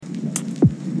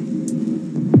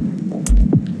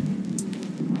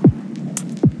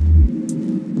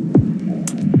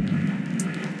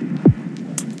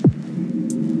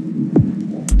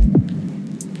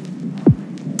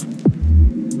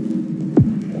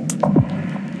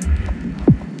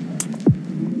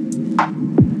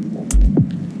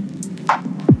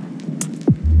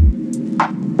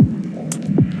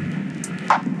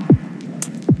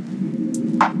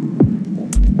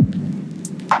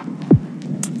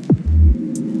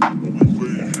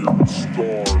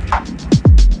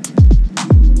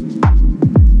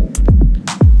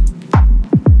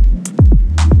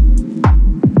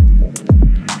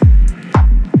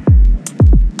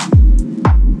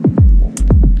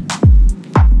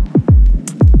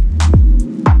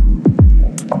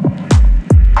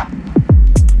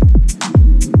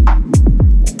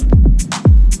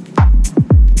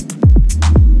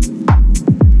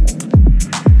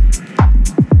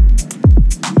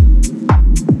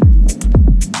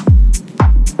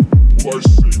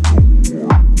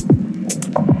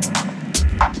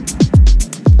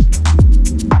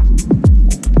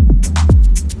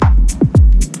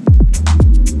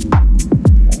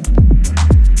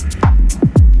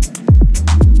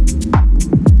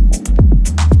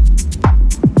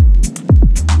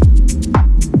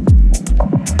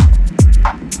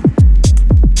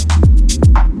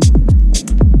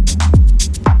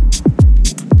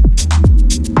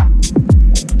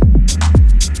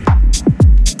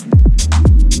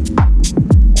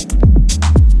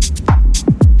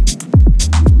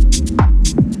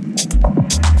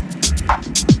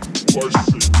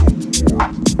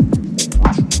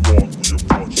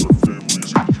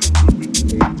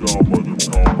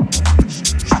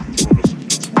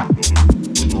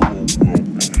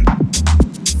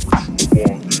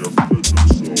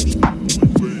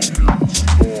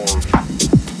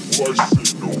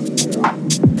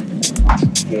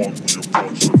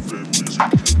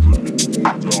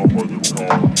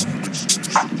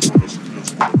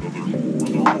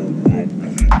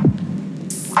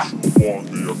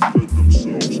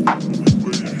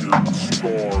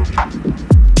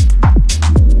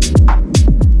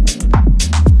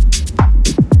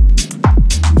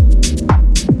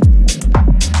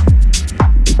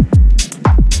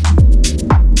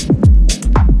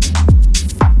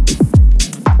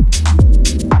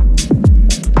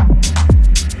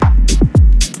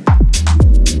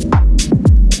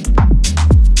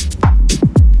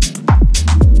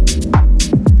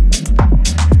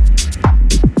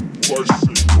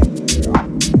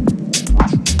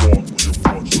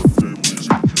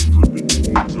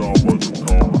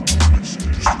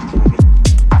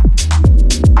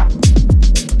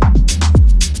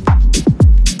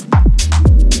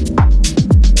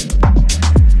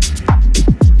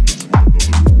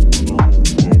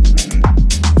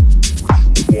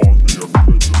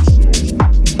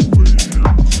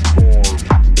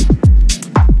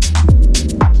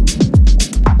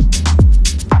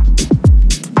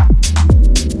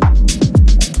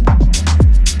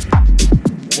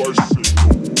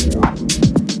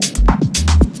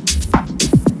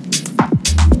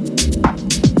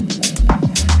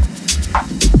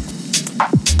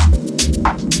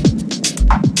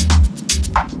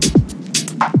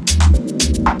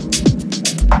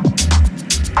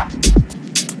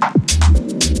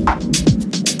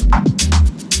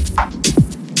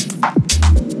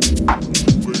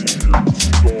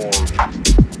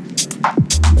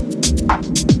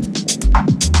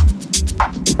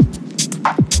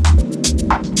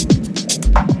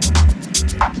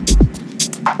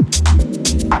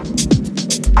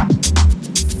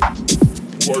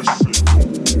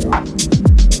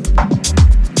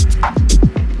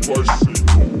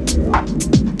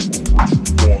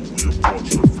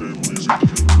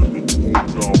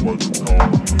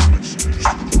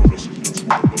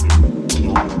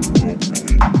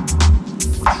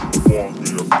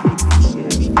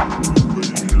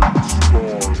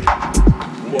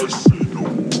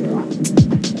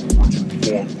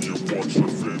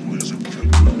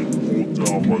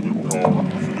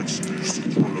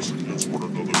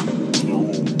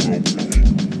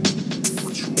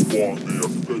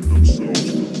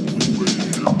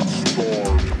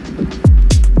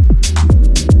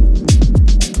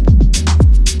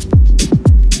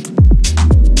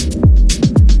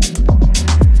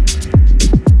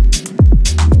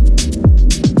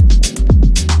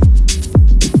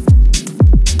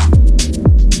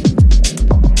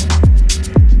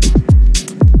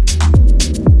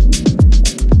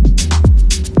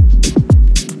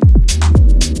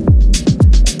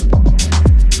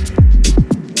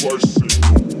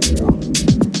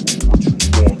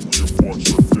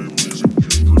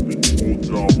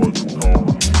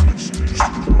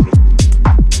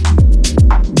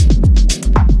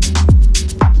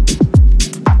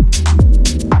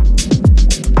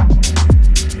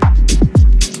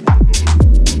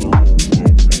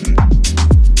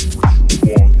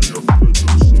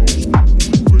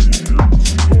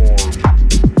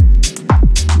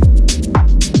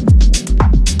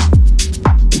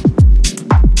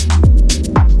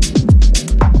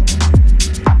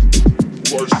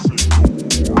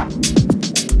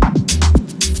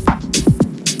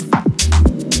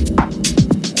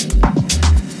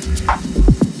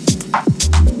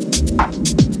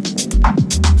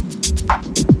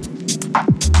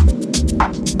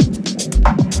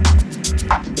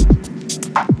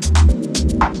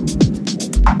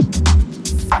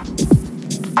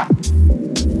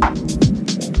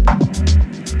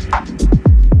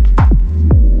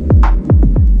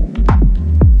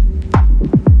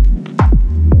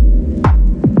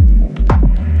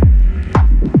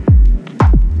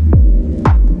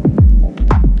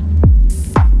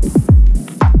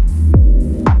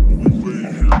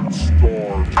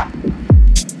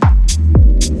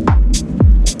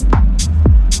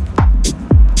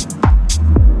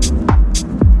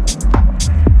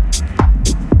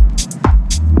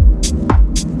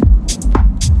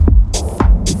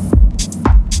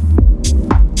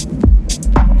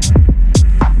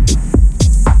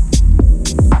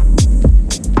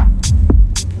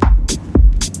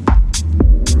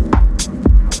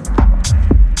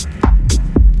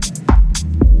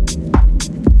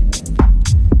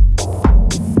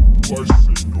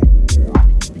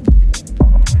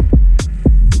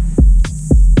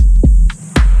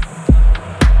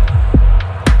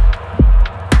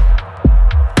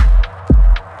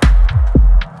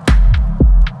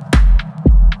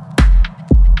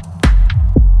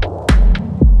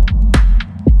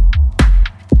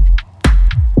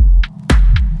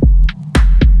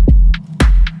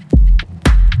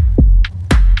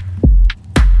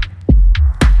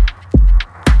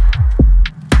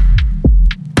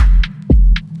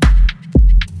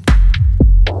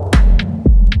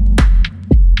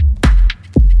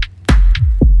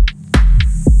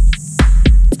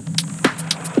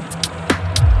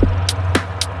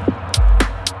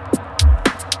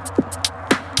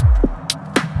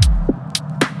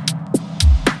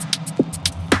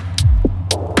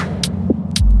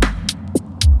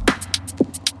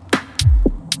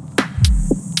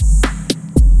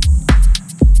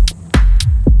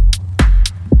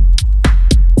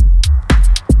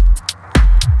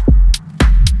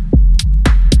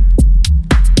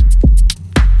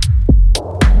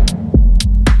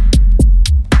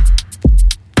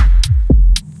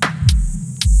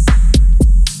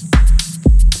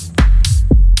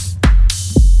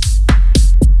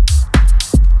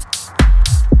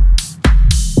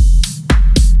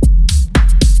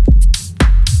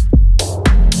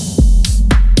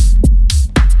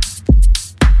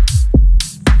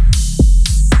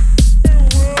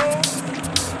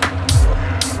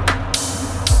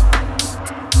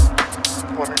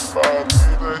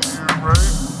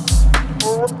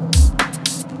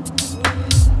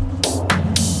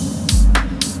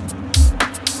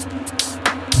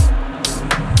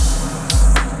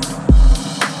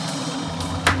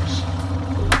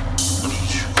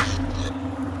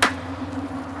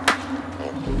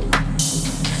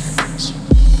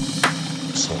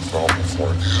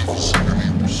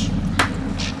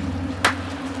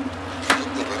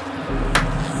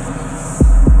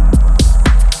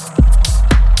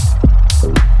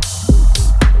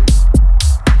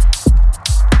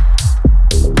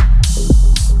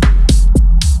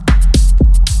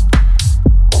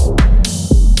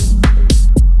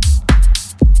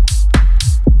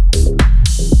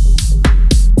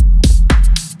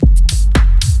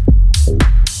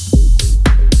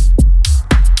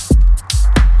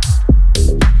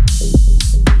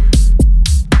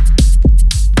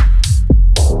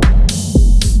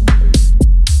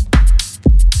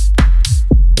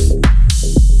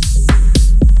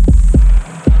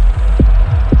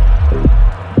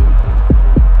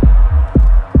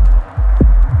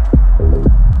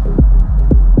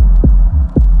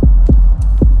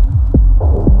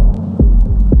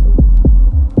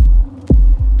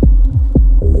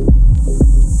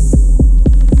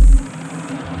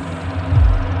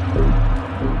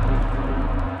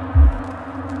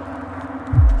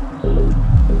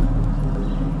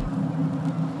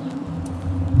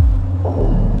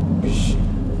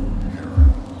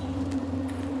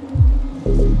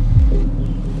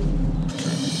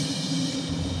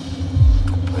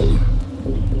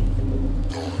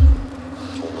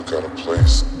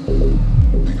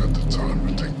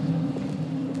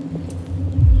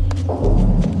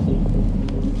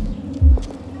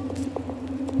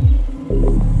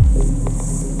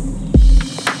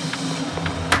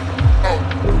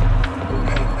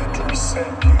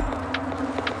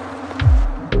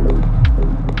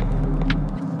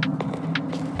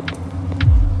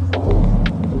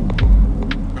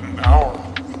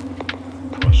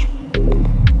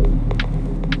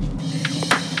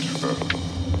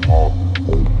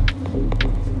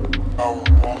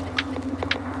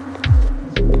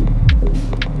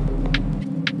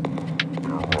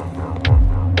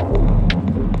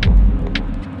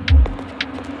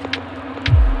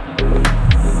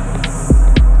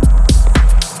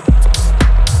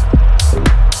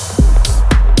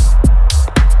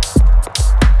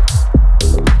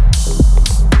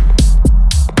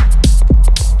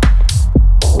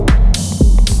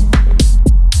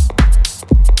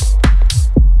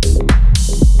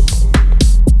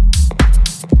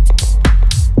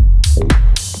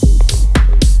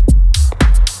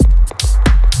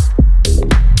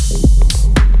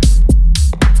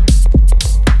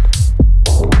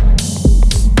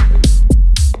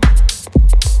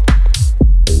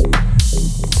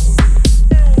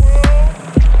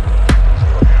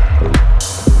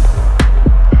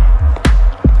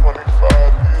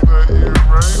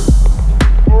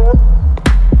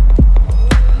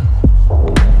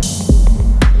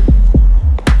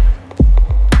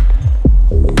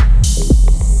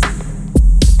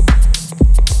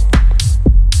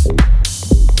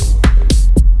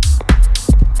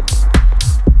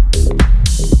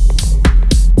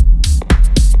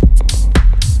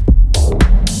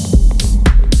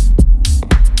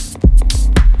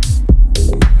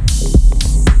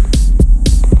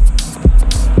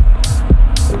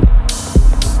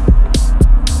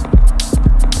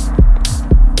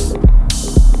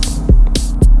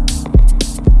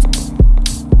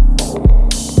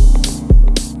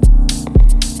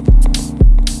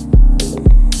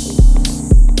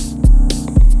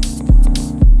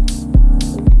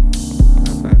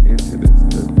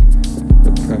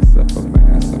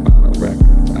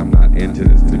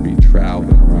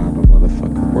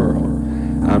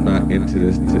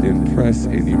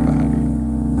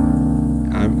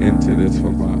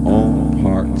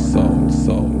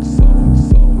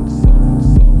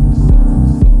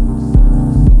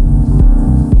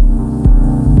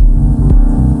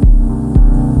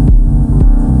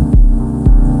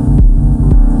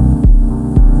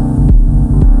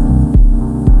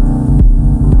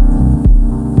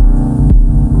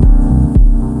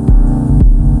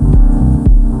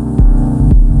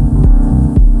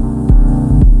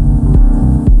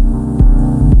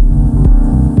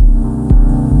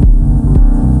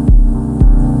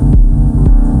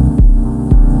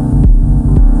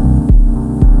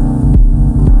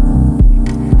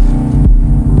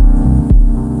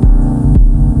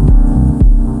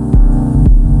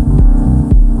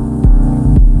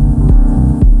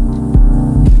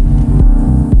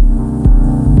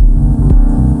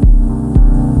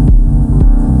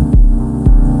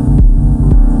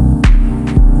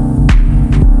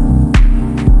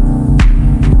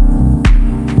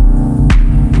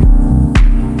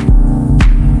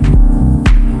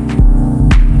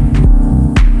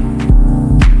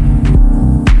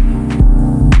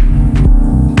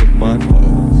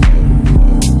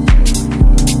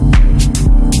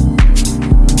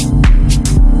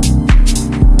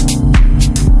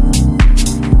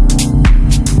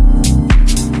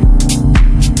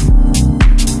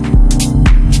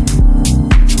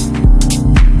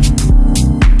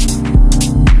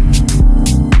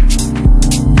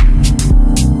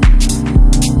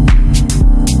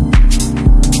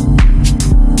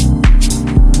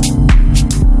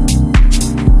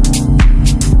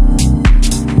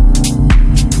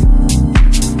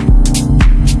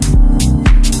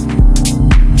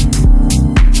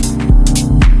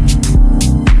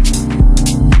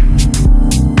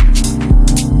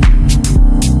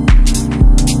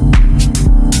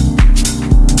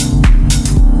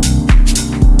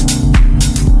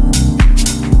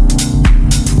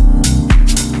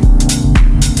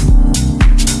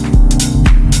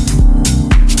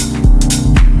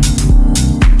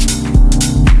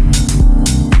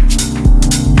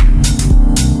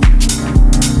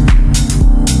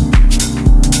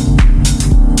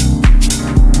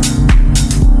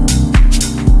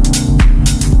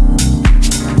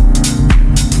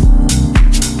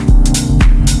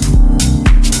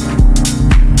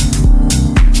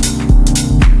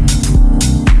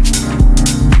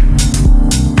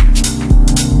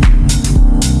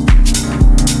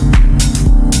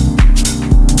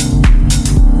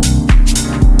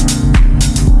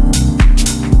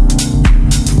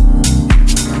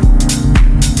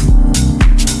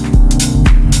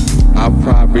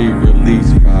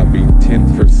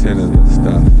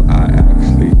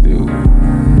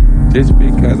Just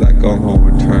because I go home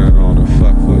and turn it on and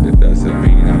fuck with it doesn't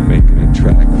mean I'm making a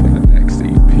track for the next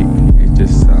EP. It's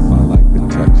just something I like to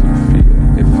touch and feel.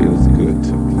 It feels good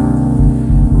to me.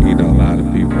 You know, a lot of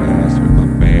people ask me if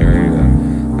I'm married or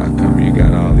how come you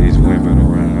got all these women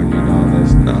around, you know,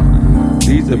 that's not.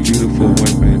 These are beautiful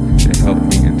women that help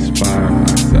me inspire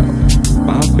myself.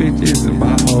 My bitches and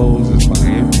my hoes is my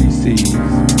MPCs,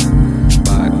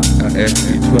 my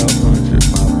XP1200,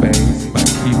 my bass, my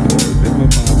keyboard. Them are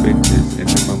my bitches and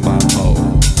them are my hoes.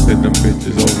 Send them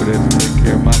bitches over there to take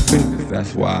care of my business.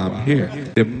 That's why I'm here.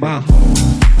 They're my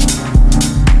hoes.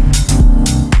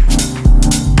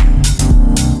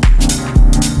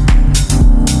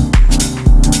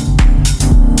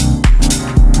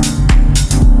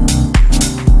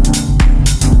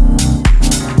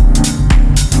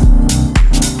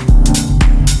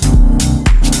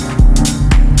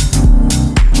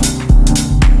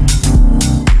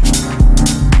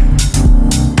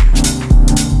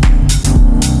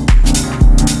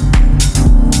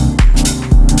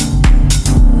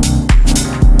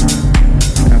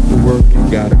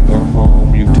 Gotta go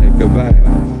home, you take a bath. A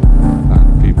lot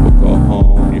of people go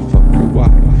home, you fuck your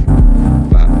wife. A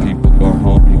lot of people go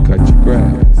home, you cut your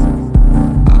grass.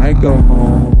 I go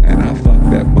home and I fuck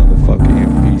that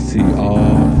motherfucking MPC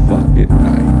all fucking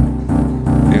night.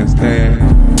 You understand?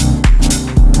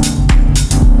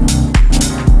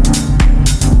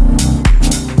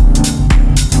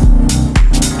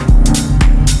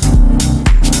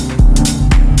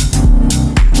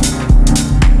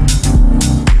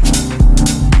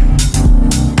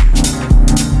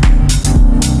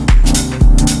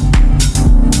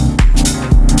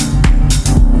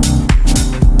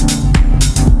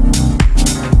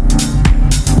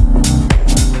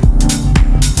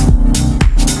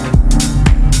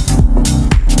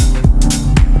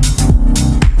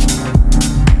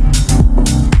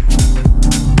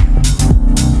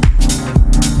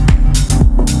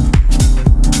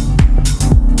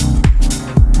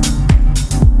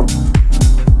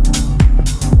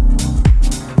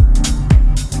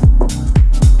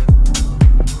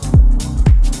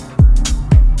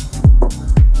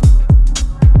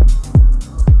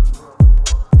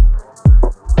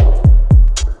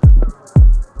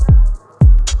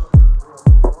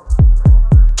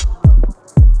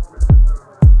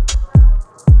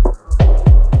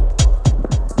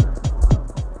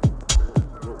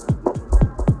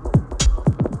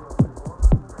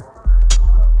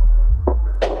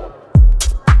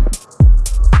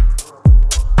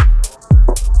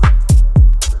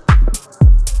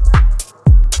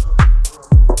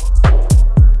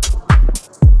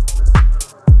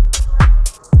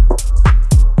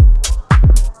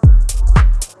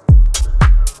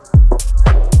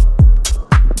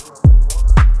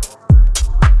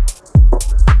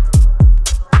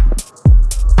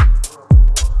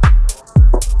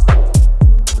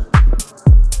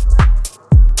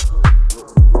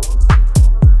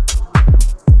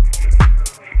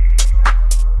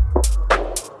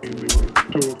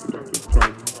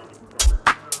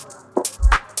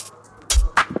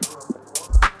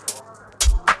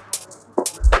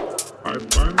 I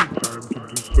find the time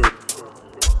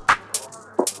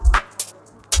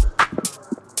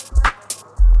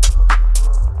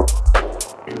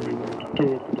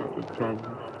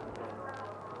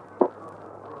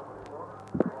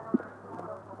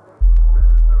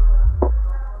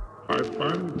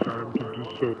to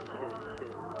do so.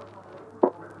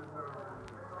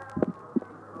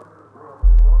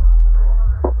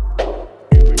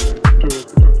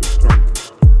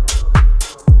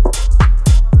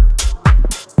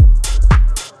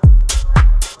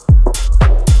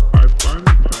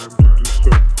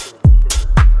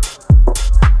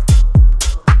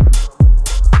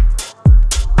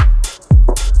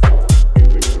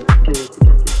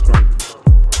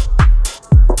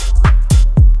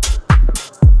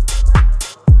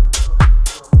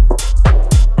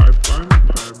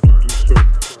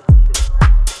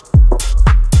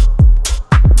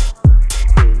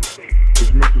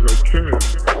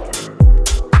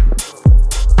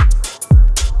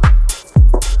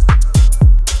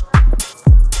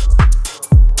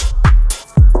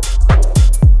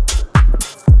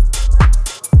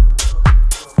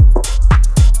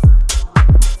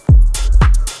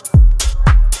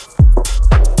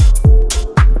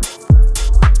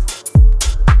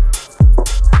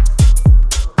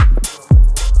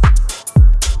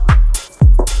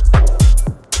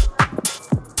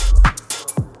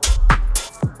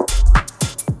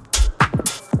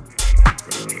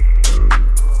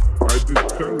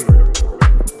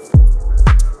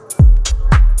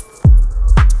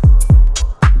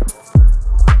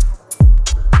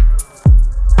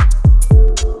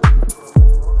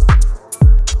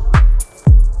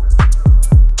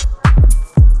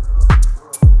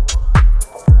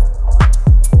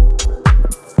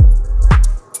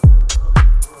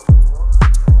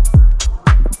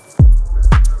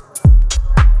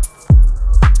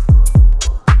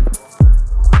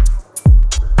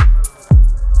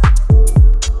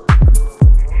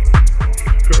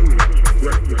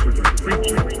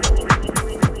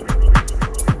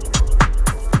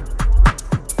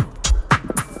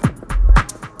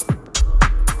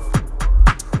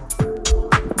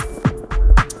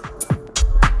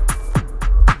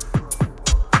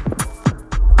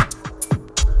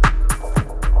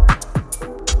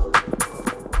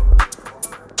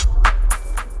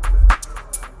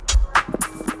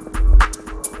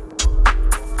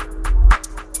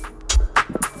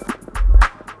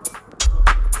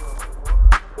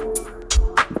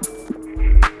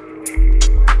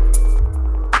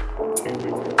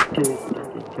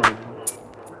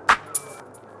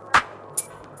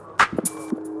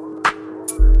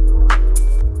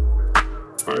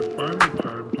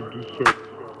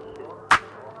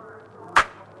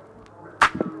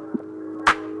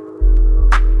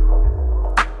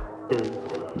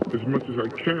 I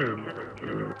can.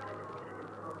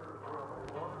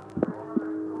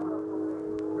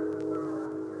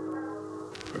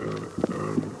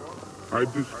 I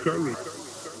discourage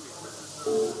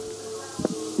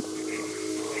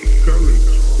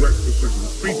practices and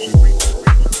speeches.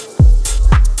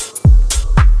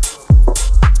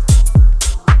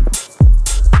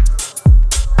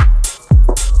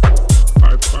 I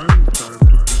find time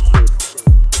to do so.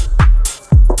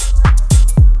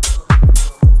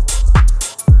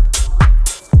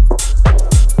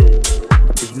 So,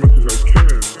 as much as I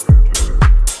can,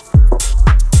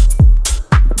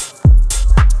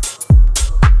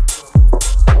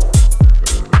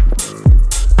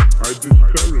 I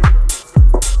discourage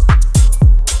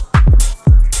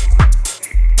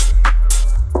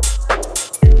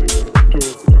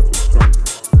talk about the tongue.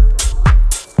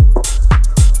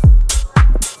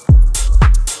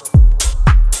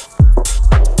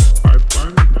 I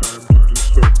find time to do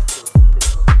so. So,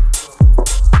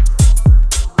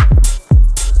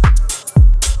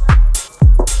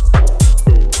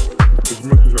 as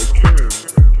much as I can,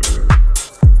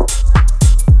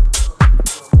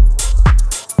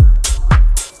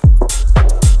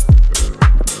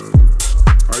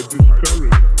 I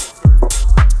discourage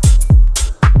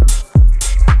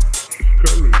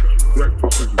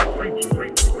practices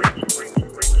and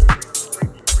preaching.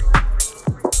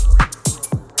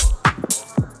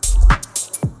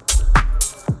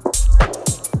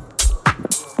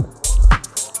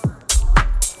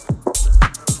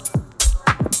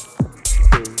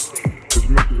 So, as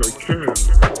much as I can,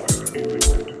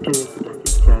 to talk about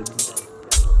the tongue.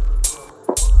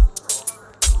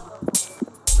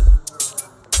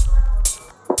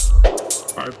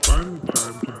 I find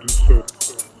time to do so.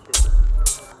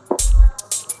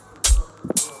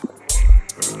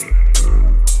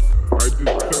 I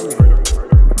discourage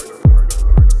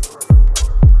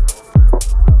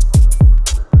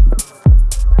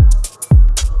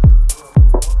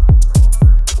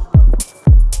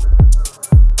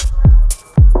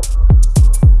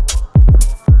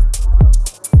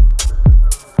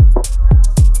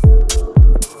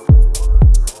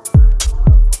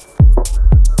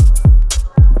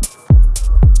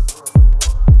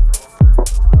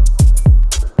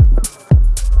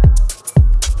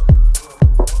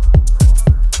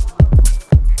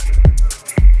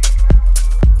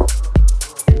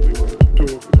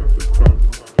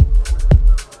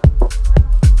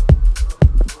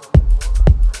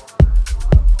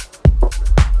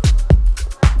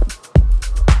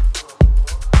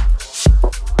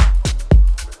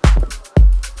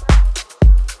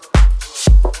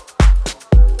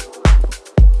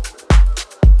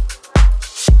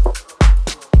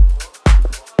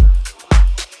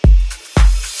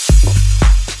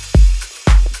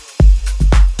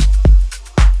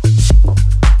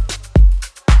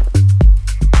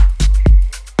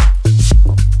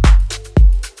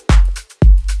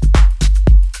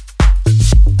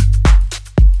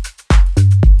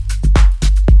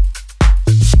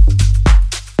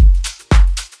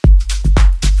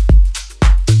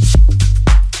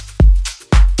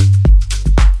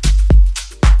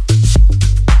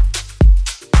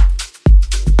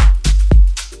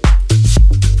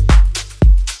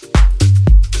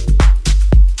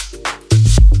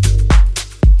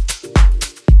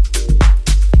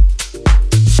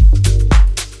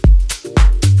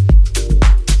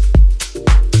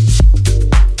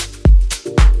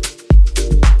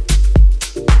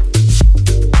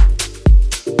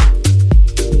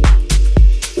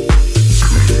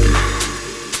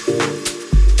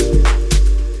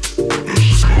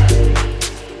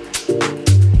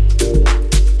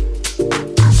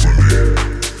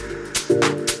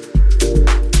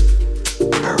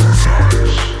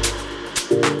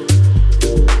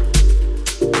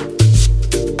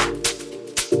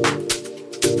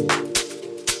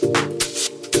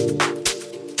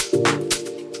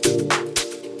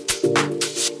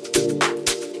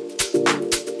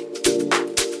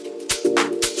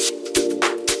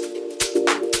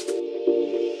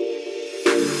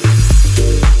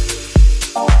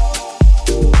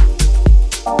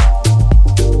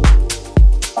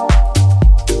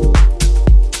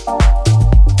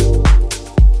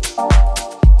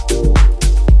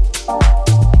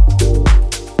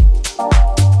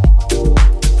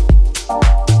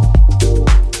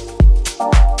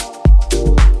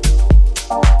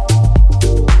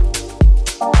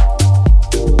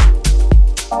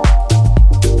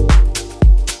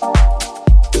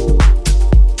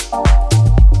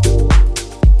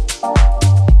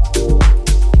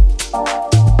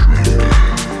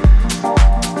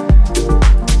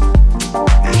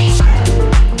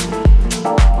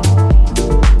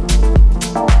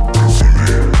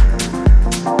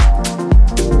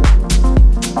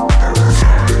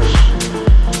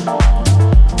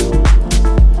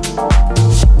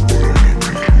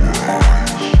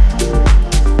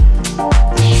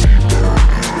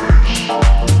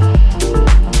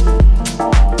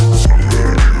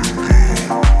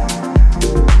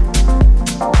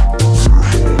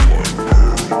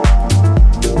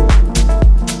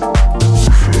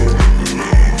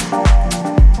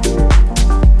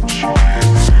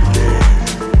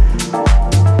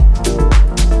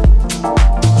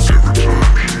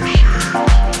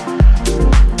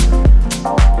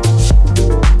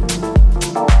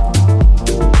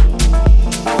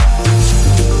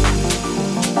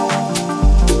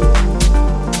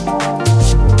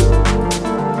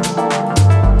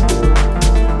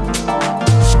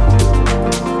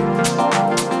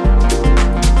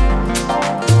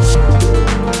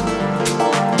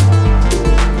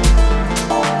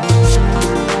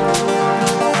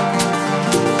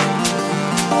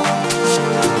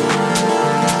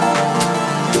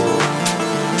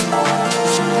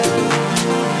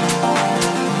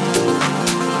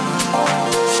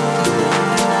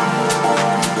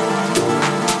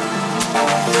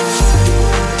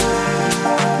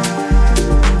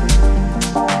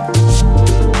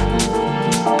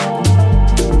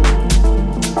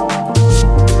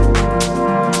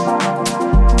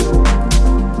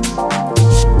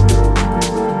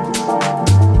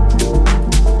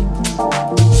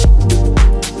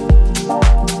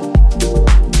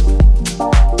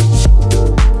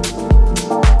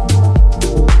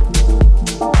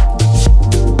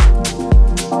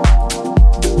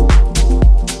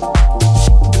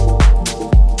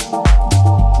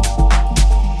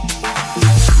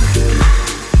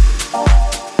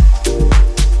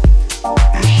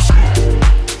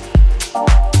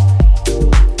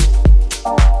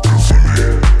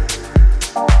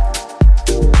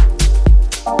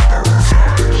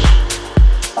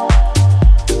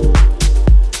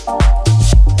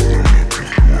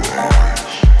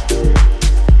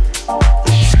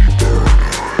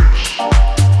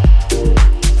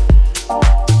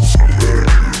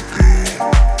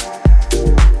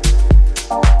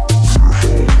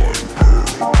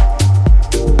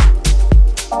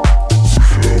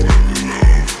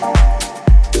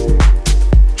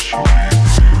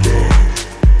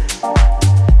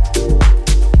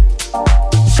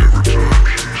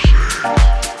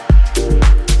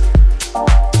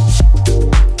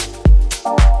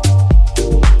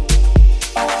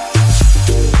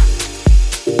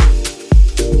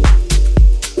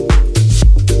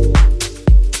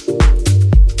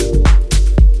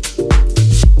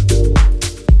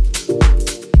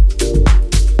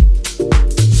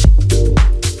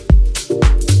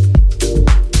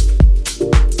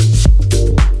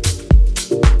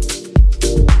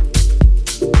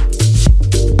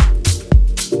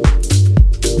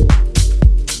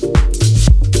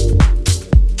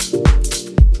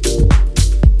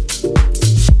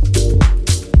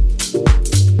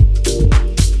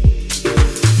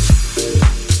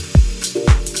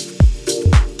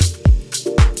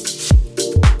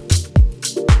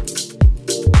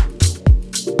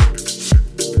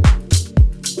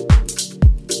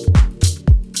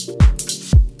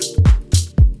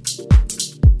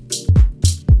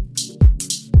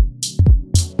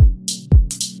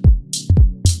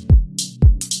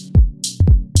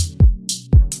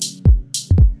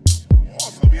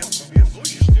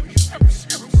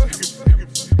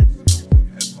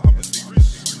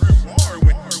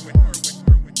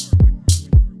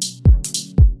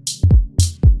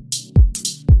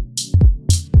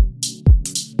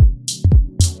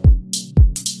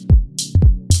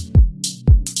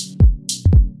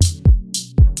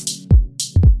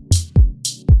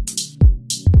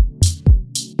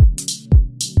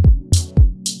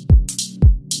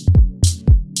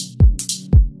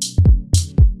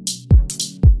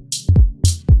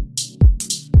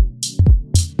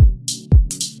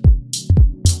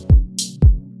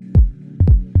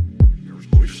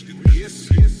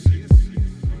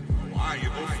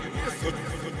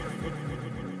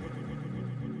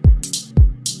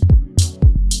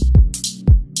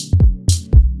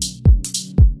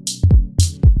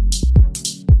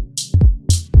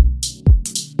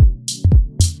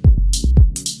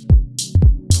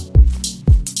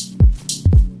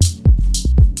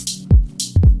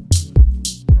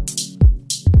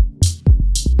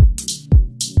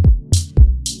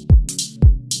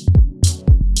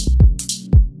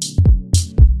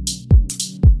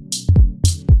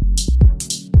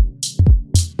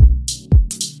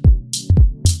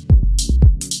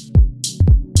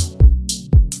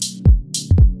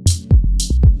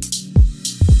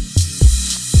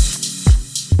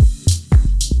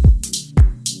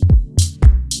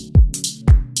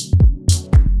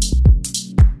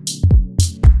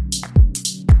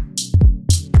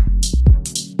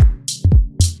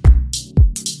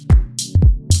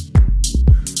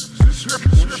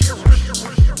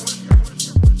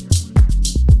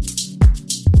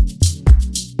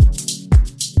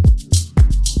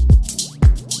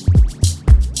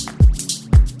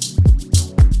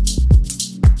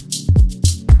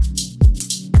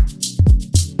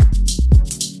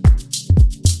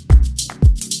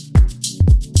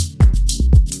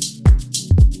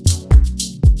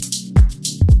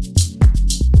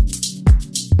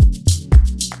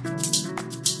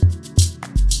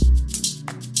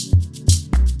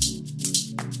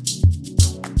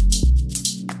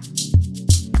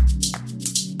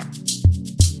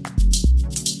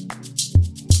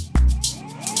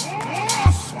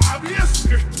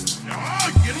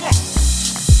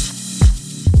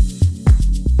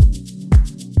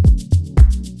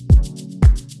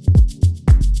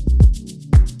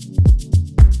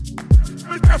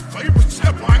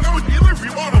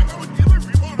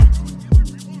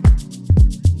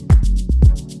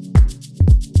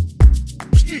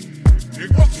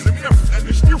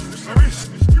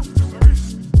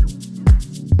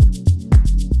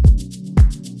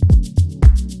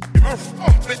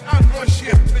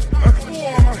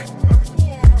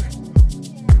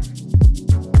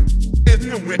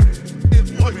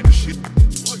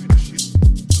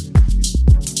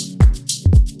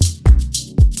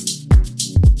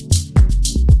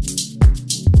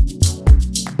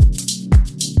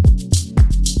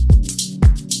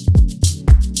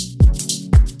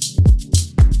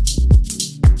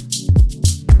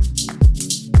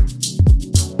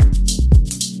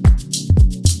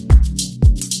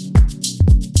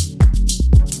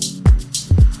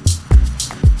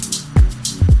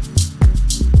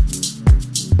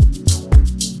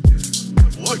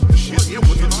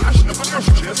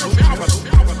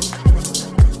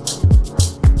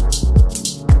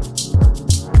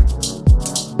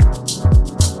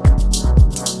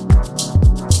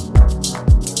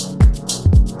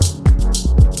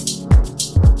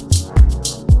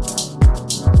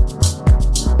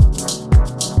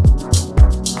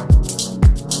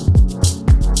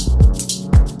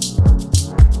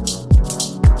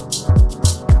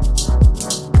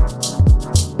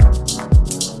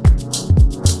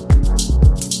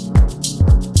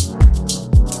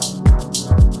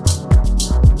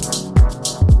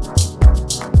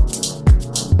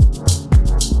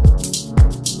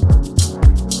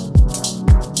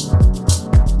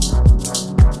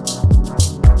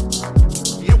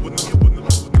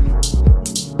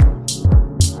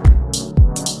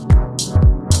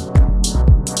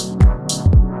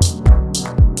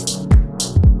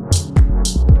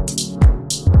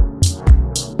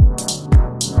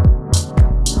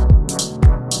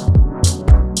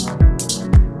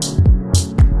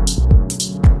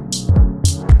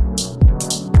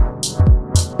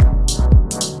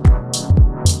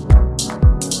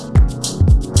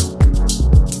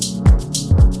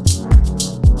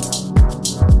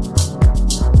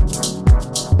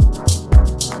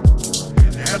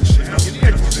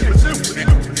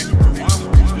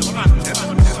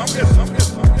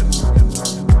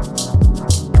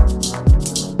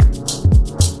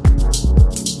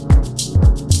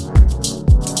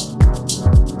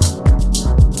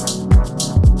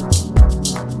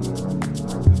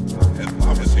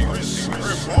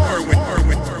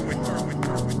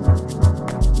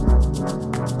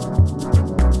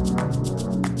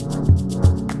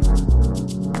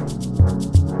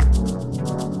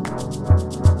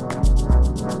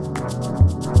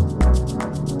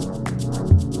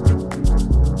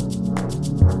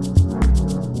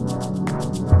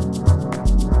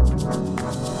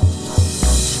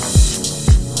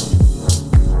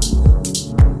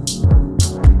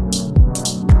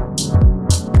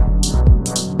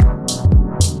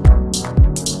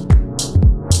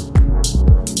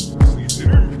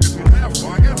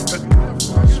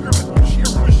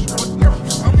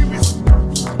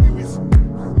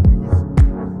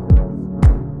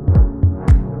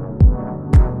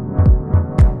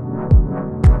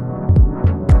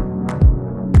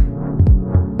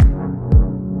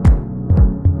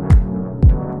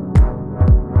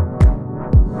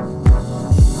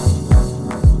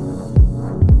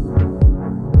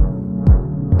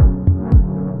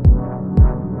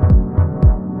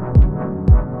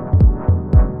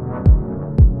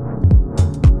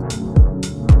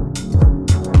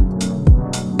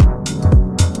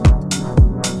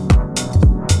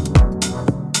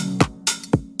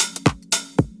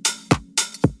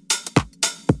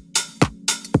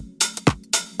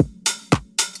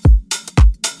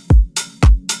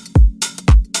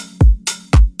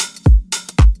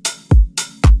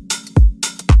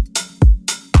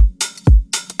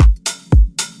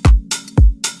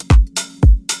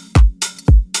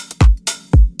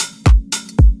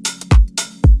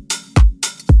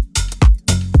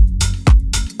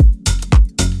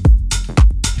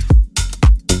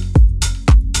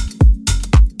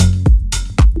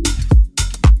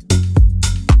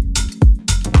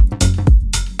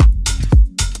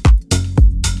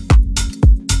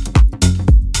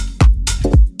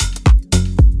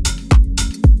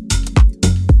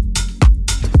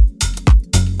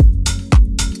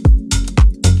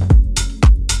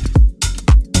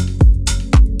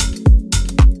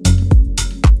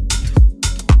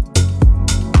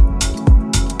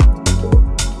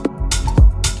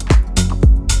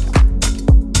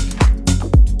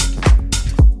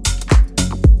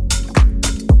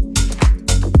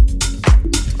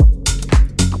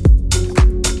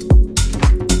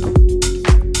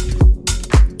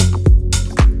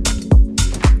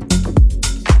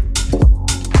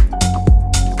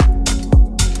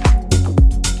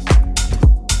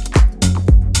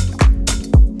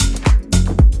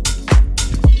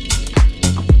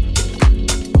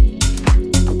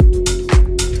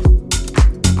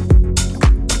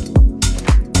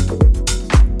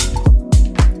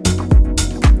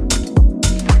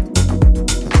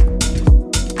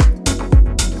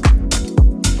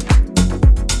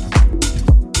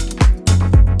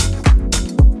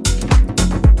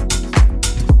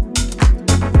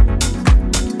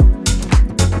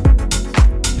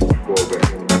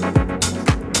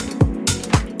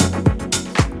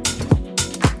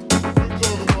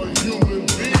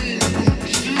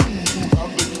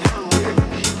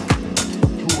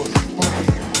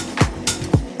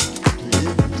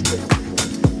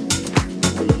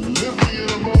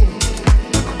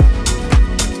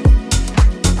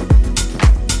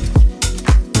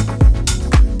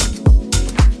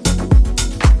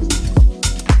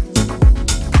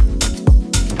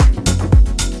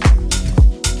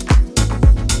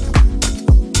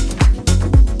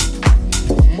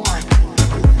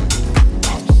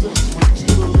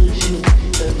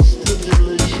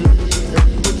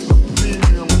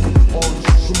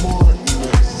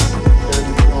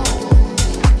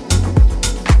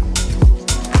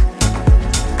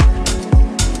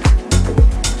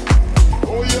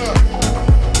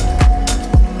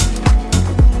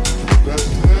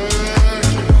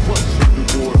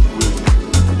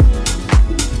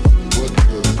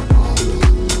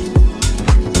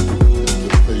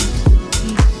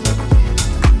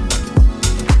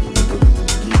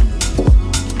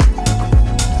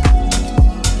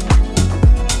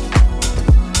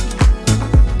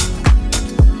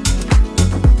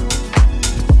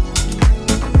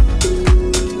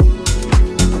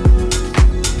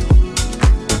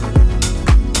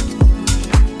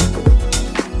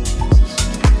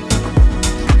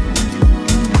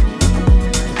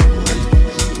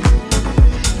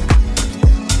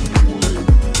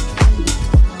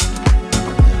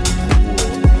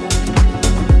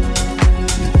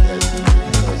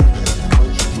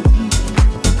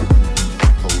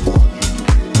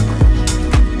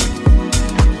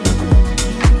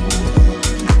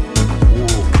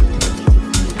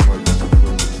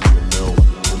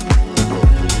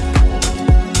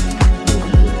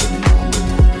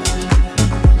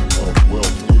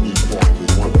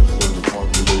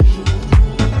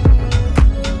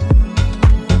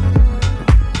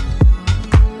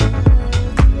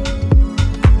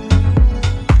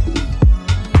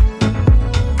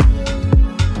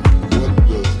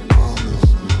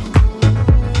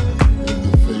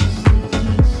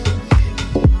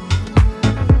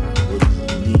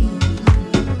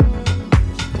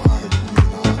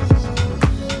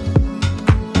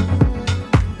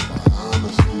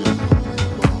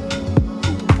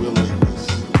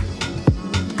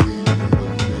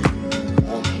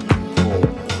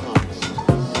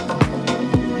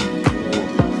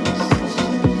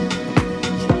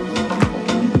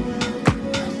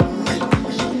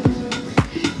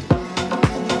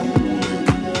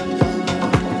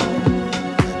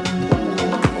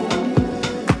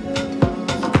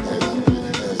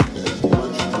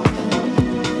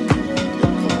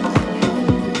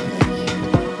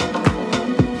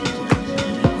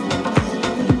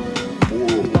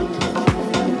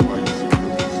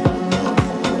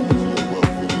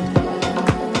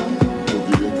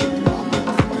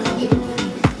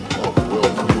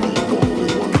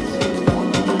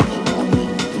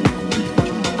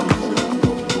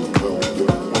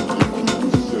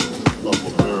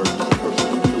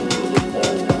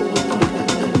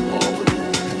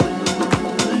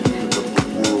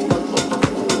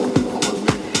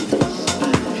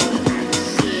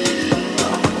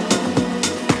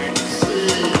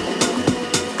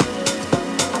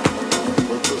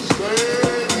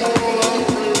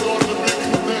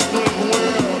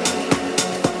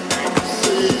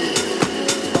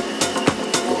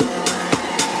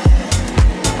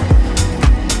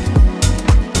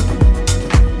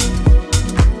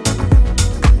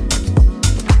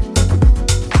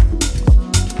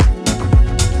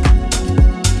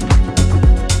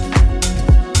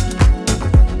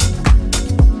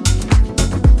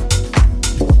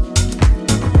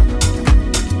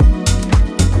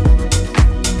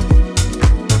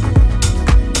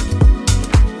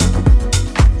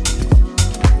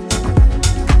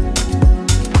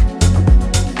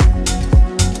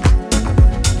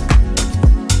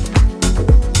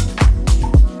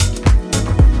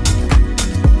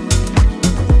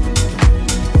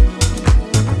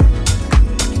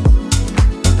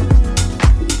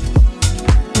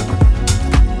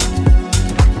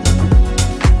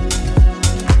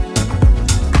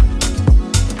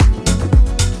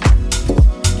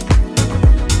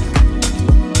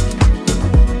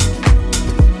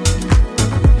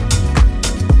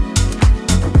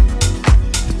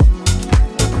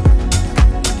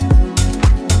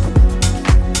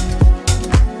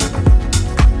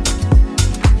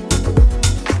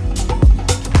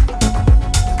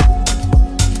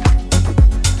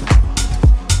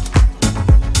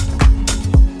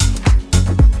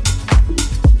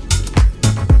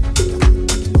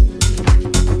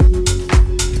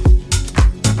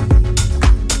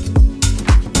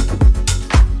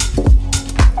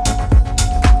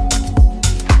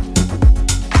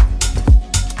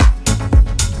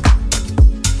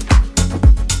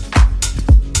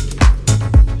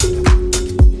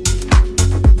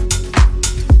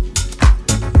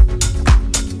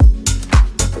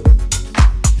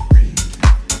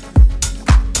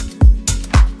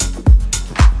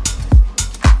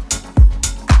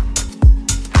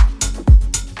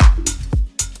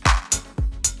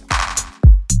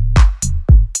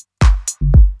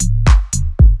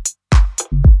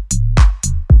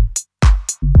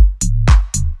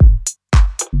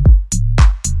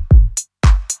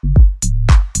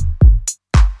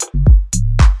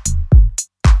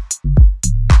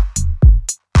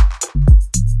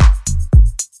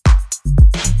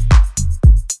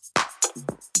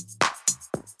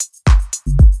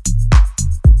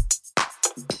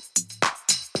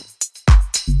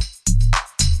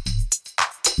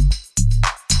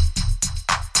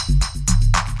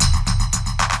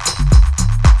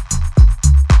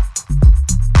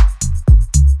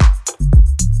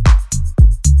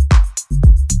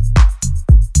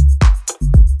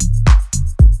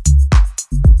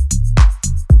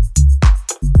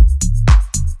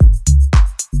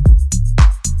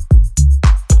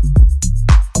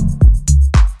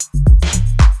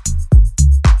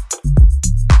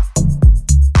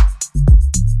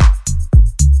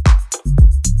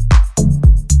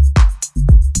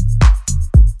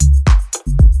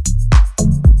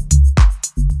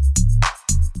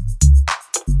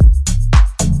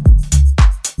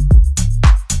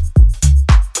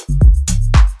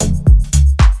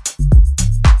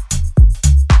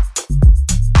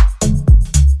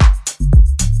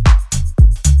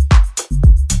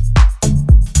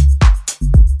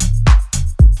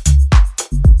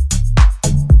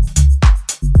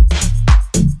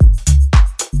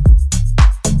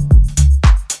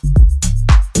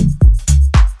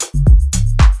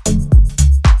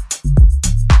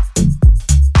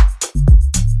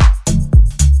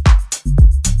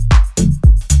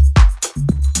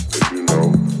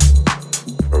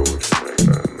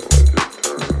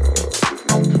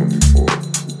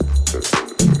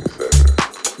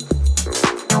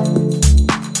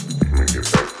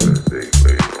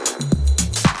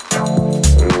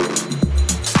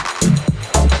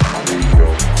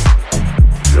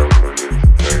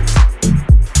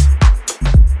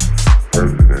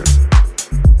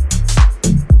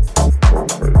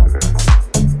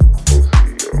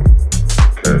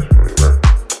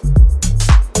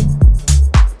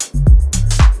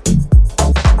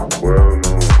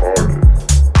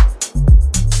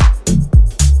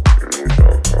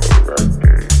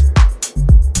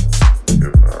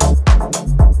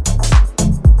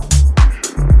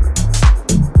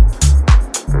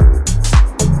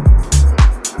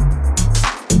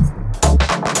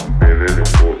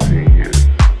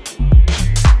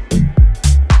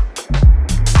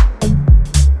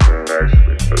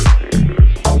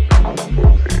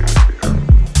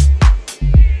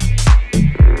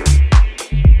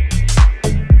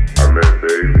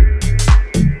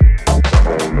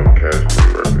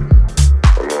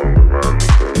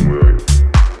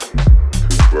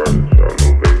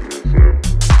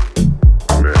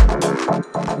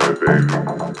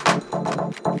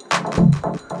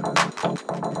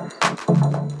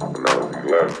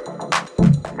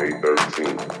May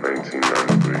 13th,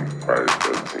 1993, Friday the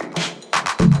 13th.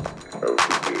 Never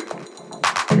forget.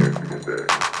 Can't forget that.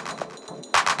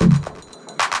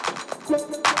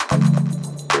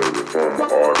 There was a former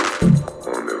artist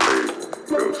on the label,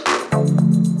 Lil Slim,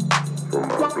 from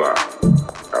my block,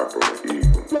 out from the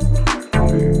Eagle. Please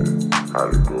believe it. How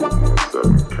to go from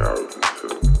 7 carats into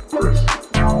Chris.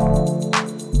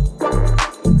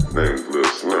 His name's Lil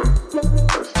Slim.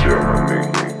 That's still my nigga.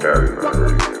 He ain't Cali, and I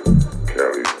heard him.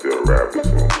 Cali still rapping,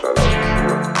 so shout out to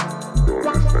Slim. Doing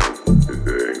this thing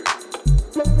today.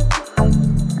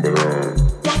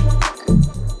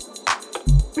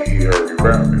 But he heard me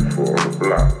rap before on the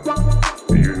block.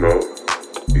 And you know,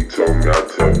 he told me I'd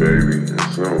tell Baby and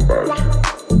Slim about you.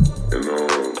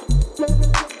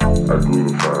 And I grew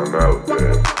to find out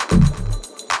that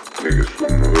niggas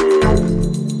from the hood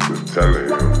was telling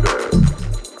him that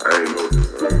I ain't know that.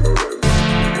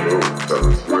 You know,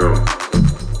 telling Slim,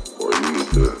 boy, you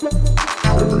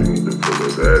need to put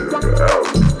his ass in your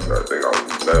album. I think I was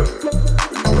 11. But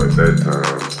you know, at that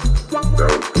time, that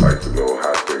was like the little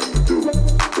hot thing to do.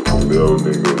 Put a little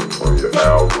nigga on your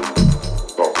album,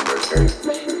 talking that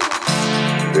gangster shit.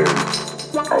 Then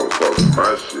I was talking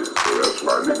my shit, so that's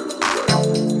why niggas was like,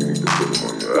 you need to put him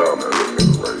on your album. That little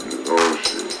nigga writing his own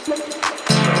shit.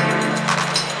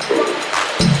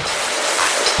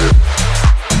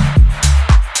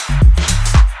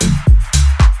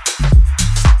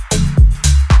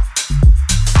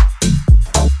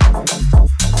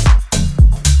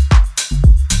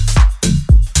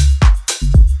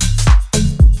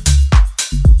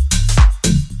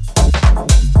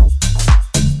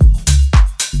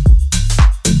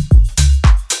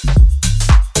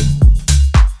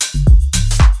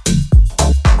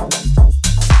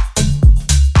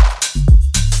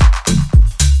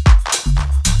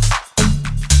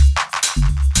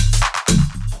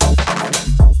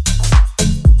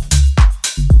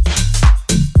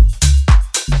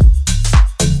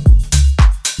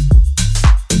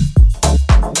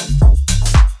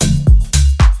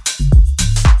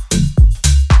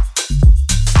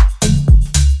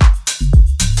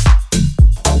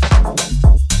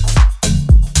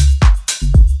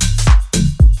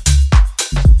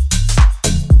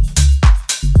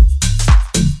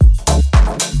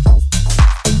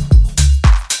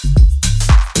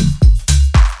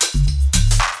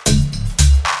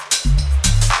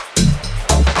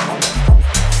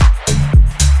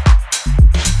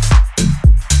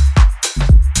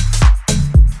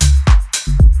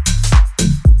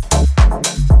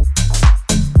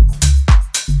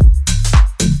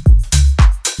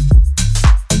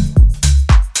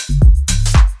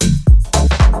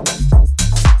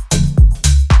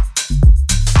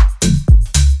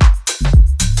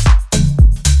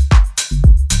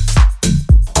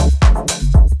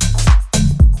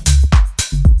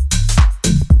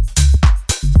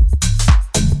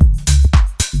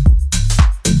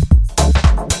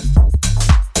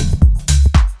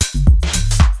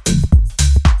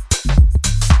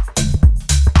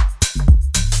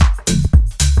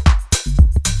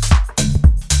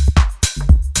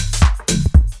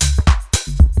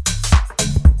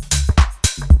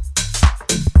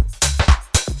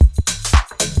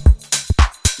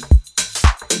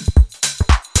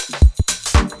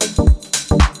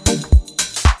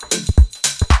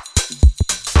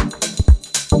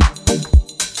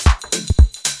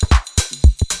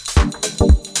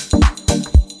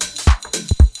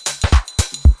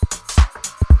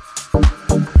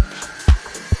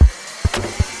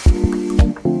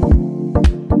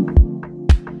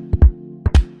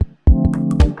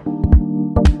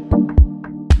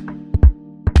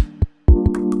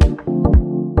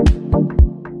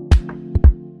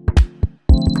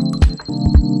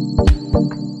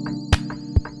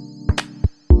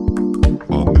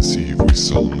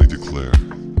 solemnly declare,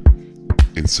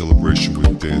 in celebration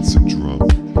with dance and drum,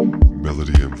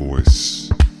 melody and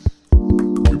voice,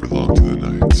 we belong to the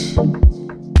night.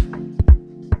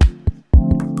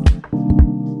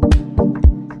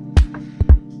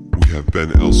 We have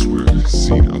been elsewhere,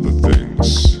 seen other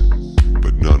things,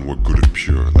 but none were good and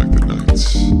pure like the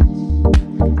night.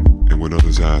 And when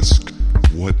others ask,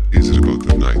 what is it about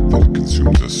the night that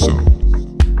consumes us so?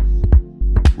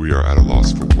 We are at a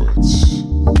loss for words.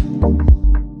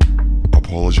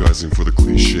 Apologizing for the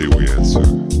cliche, we answer,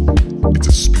 it's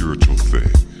a spiritual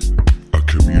thing, a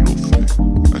communal thing,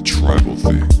 a tribal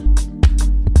thing.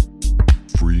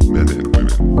 Free men and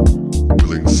women,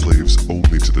 willing slaves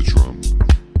only to the drum.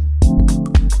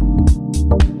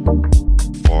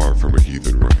 Far from a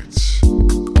heathen rites,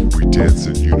 we dance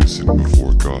in unison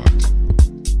before God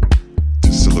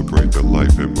to celebrate the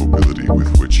life and mobility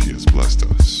with which He has blessed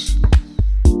us.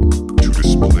 To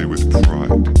display with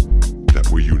pride that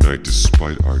we unite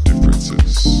despite our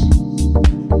differences.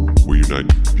 We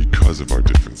unite because of our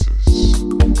differences.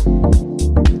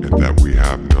 And that we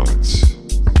have not,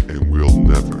 and will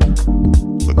never,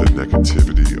 let the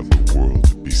negativity of the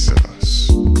world beset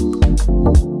us.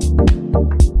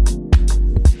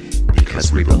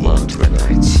 Because we belong to the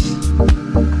night.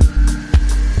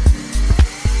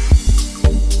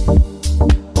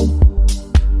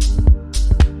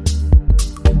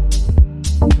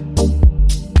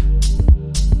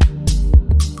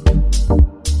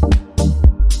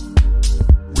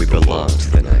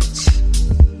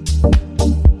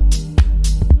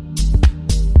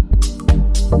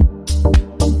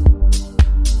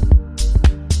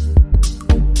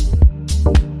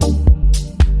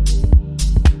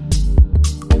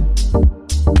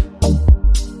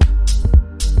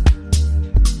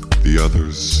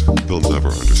 They'll never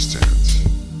understand.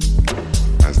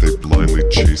 As they blindly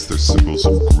chase their symbols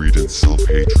of greed and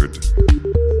self-hatred,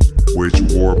 wage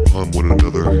war upon one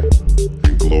another,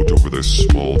 and gloat over their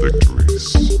small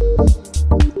victories.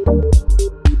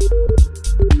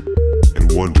 And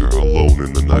wonder, alone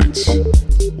in the night,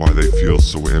 why they feel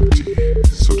so empty,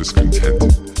 so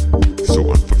discontented, so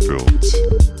unfulfilled.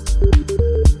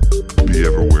 Be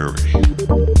ever wary,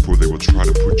 for they will try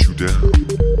to put you down,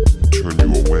 turn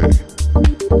you away.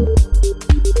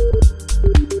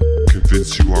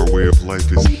 Convince you our way of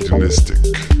life is hedonistic,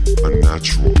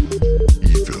 unnatural,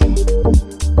 evil.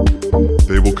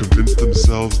 They will convince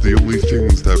themselves the only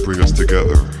things that bring us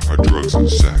together are drugs and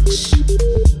sex.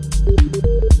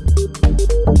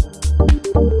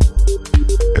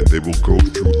 And they will go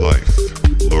through life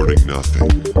learning nothing,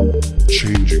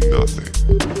 changing nothing,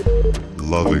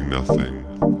 loving nothing,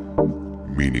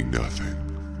 meaning nothing.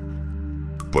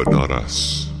 But not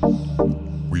us.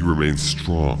 We remain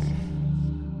strong.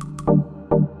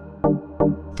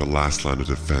 The last line of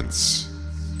defense.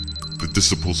 The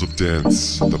disciples of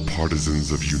dance, the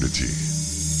partisans of unity.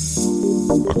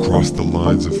 Across the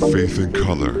lines of faith and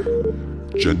color,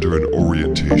 gender and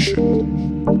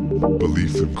orientation,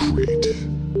 belief and creed.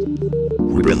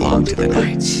 We belong to the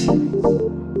night.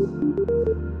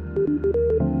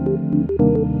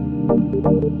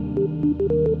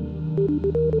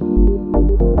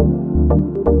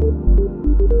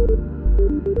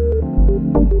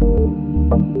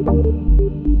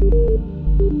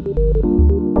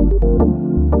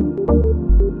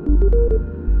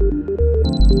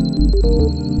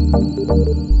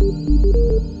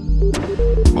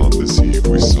 On this eve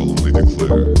we solemnly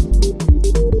declare,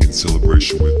 in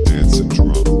celebration with dance and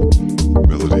drum,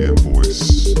 melody and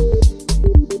voice,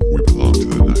 we belong to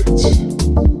the night.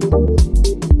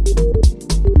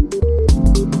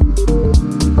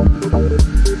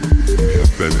 We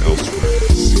have been elsewhere,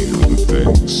 seen other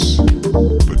things,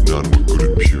 but none were good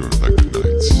and pure like the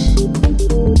night.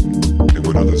 And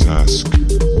when others ask,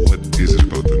 what is it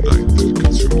about the night that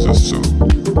consumes us so?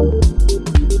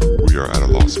 We are at a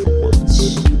loss for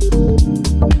words.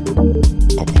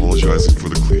 Apologizing for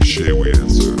the cliche, we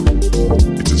answer,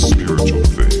 it's a spiritual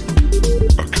thing,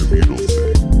 a communal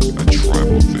thing, a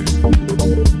tribal thing.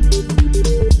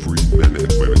 Free men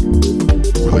and women,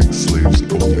 willing slaves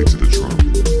only to the drum.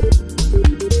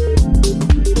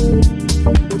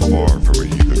 Far from a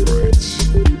heathen rite,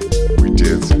 we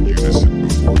dance in unison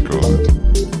before God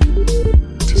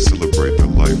to celebrate the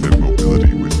life and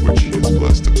mobility with which He has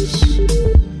blessed us.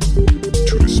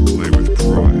 To display with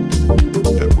pride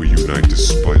that we unite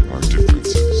despite our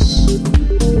differences.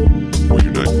 We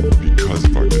unite because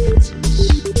of our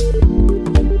differences.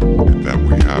 And that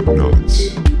we have not,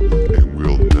 and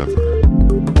will never,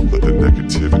 let the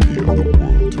negativity of the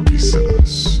world beset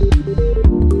us.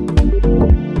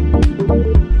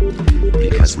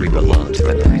 Because we belong to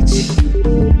the night.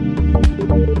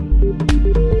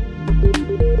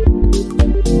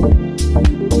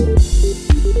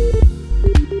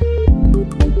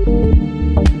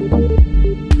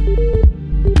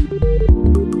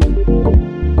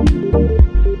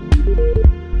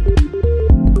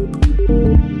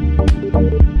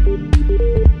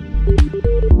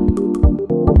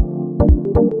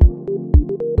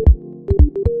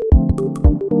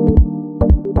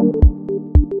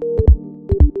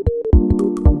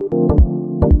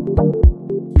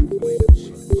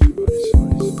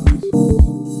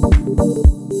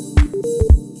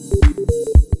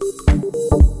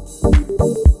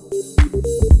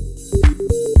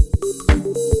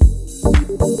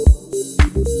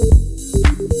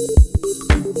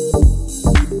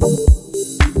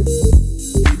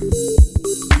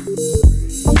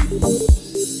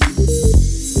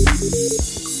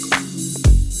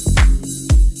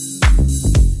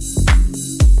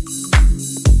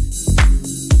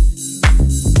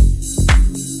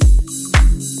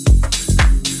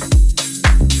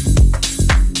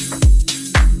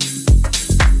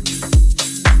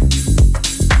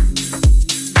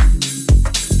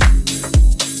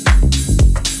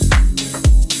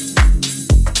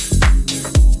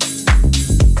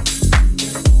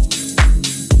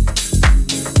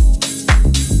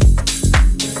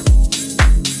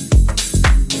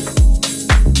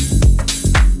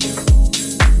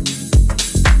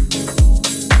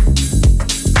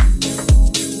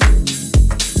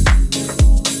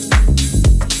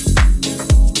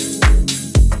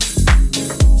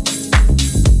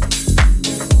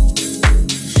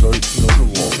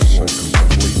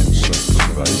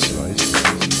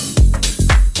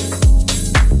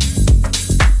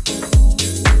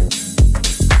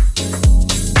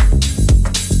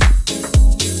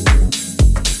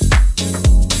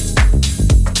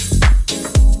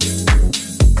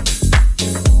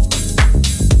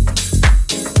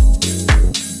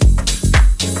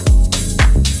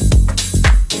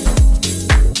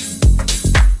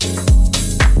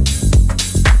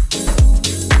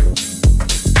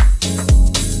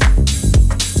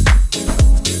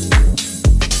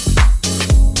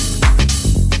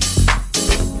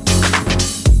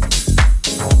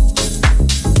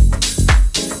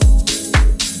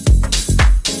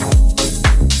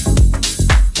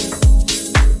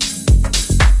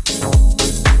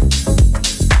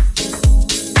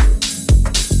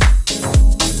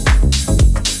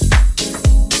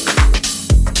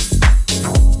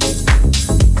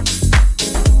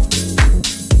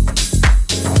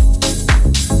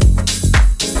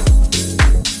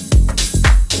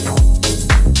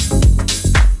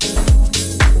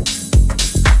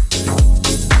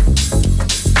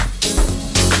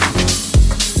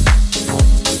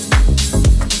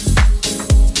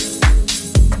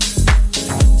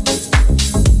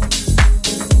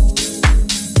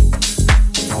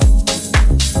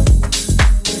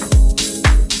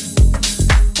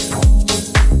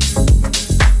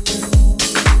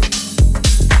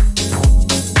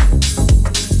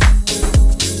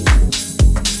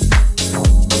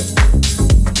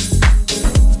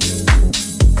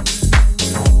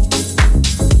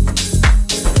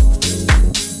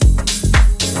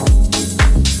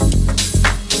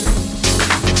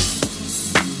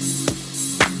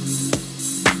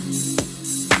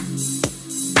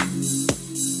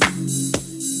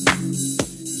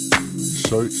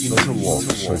 so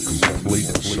interlocked, so complete,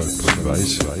 so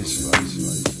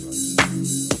pervasive,